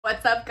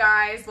What's up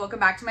guys?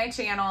 Welcome back to my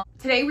channel.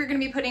 Today we're going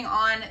to be putting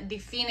on the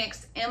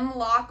Fenix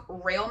M-LOK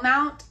rail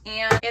mount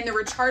and in the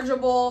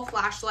rechargeable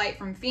flashlight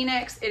from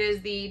Fenix. It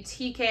is the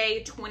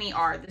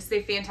TK20R. This is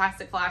a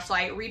fantastic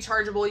flashlight,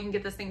 rechargeable. You can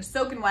get this thing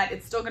soaking wet.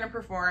 It's still going to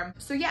perform.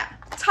 So yeah,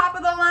 top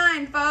of the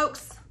line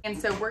folks. And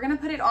so we're going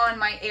to put it on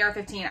my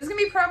AR-15. It's going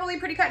to be probably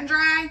pretty cut and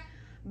dry,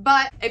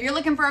 but if you're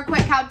looking for a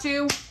quick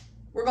how-to,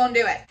 we're going to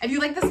do it. If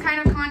you like this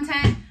kind of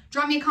content,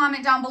 drop me a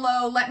comment down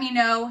below, let me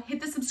know, hit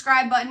the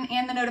subscribe button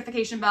and the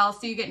notification bell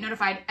so you get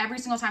notified every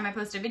single time I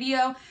post a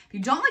video. If you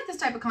don't like this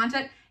type of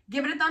content,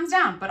 give it a thumbs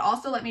down, but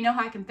also let me know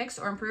how I can fix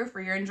or improve for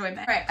your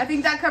enjoyment. All right, I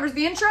think that covers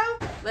the intro.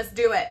 Let's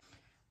do it.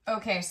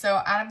 Okay,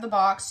 so out of the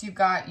box, you've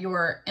got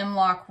your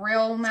M-LOK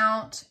rail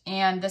mount,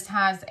 and this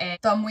has a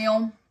thumb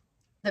wheel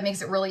that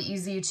makes it really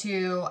easy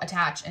to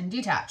attach and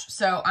detach.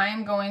 So I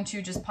am going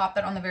to just pop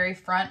that on the very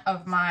front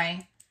of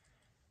my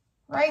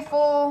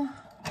rifle.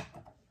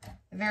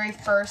 The very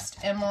first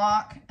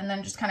M-LOK, and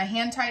then just kind of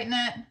hand tighten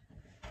it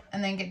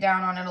and then get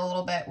down on it a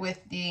little bit with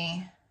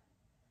the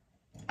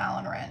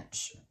Allen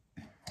wrench.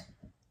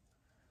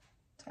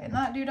 Tighten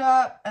that dude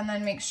up and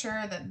then make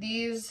sure that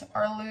these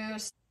are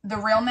loose. The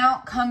rail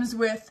mount comes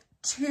with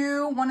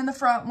two, one in the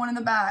front, one in the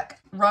back,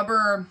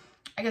 rubber,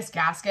 I guess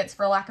gaskets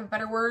for lack of a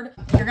better word.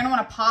 You're gonna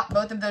wanna pop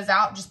both of those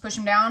out, just push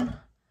them down.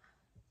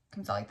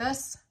 Comes out like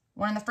this.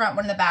 One in the front,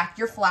 one in the back.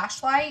 Your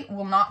flashlight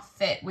will not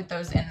fit with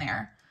those in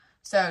there.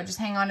 So just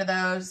hang on to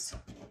those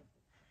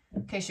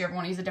in case you ever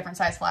want to use a different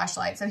size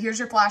flashlight. So here's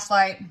your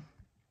flashlight.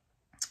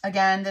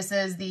 Again, this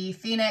is the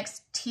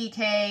Fenix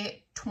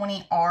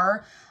TK20R.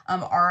 R,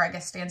 I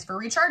guess, stands for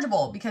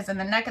rechargeable, because in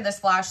the neck of this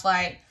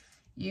flashlight,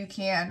 you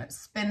can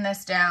spin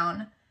this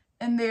down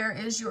and there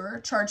is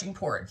your charging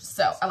port.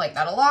 So I like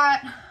that a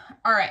lot.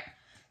 All right,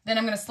 then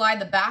I'm going to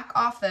slide the back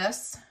off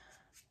this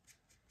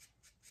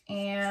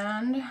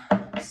and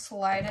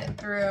slide it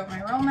through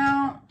my rail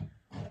mount.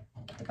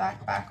 The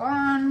back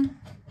on,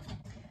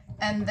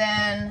 and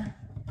then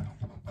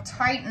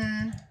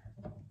tighten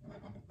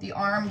the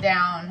arm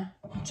down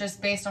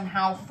just based on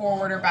how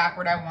forward or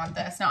backward I want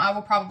this. Now I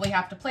will probably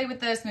have to play with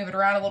this, move it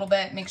around a little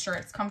bit, make sure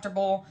it's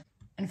comfortable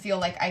and feel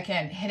like I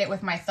can hit it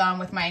with my thumb,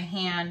 with my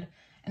hand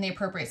in the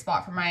appropriate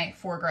spot for my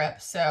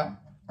foregrip. So,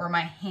 or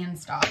my hand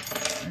stop,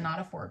 not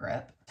a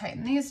foregrip.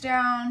 Tighten these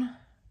down.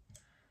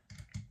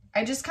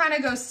 I just kind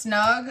of go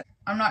snug.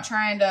 I'm not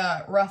trying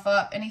to rough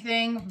up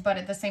anything, but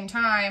at the same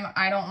time,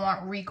 I don't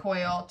want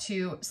recoil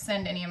to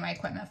send any of my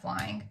equipment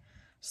flying.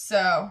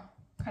 So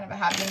kind of a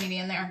happy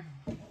medium there.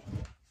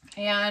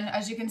 And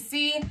as you can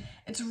see,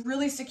 it's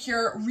really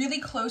secure,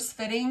 really close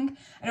fitting.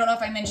 I don't know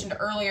if I mentioned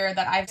earlier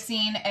that I've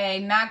seen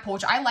a Magpul,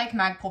 which I like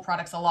Magpul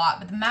products a lot,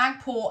 but the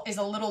Magpul is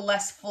a little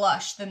less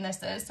flush than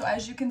this is. So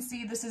as you can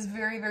see, this is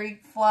very,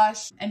 very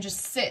flush and just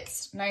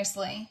sits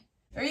nicely.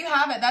 There you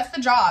have it. That's the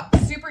job.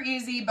 Super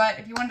easy, but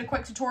if you wanted a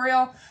quick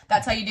tutorial,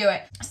 that's how you do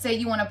it. Say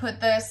you want to put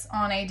this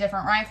on a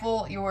different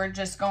rifle, you're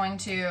just going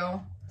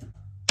to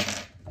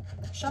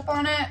push up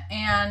on it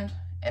and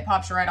it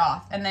pops right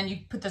off. And then you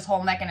put this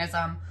whole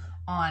mechanism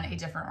on a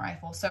different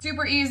rifle. So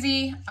super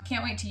easy. I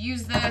can't wait to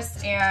use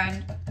this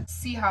and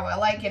see how I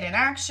like it in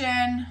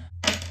action.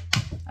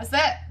 That's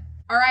it.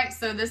 All right,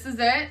 so this is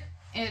it.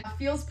 It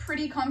feels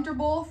pretty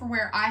comfortable for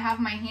where I have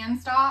my hand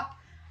stop.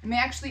 I may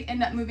actually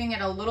end up moving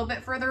it a little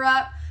bit further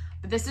up,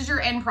 but this is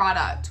your end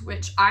product,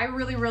 which I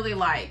really, really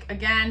like.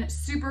 Again,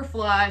 super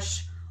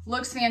flush,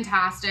 looks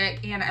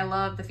fantastic, and I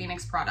love the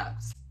Fenix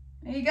products.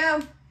 There you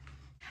go.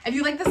 If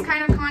you like this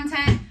kind of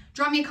content,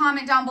 drop me a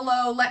comment down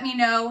below, let me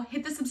know,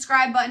 hit the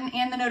subscribe button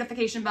and the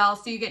notification bell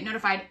so you get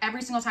notified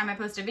every single time I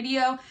post a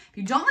video. If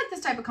you don't like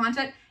this type of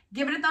content,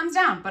 give it a thumbs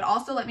down, but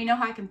also let me know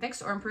how I can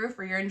fix or improve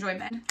for your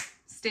enjoyment.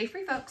 Stay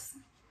free, folks.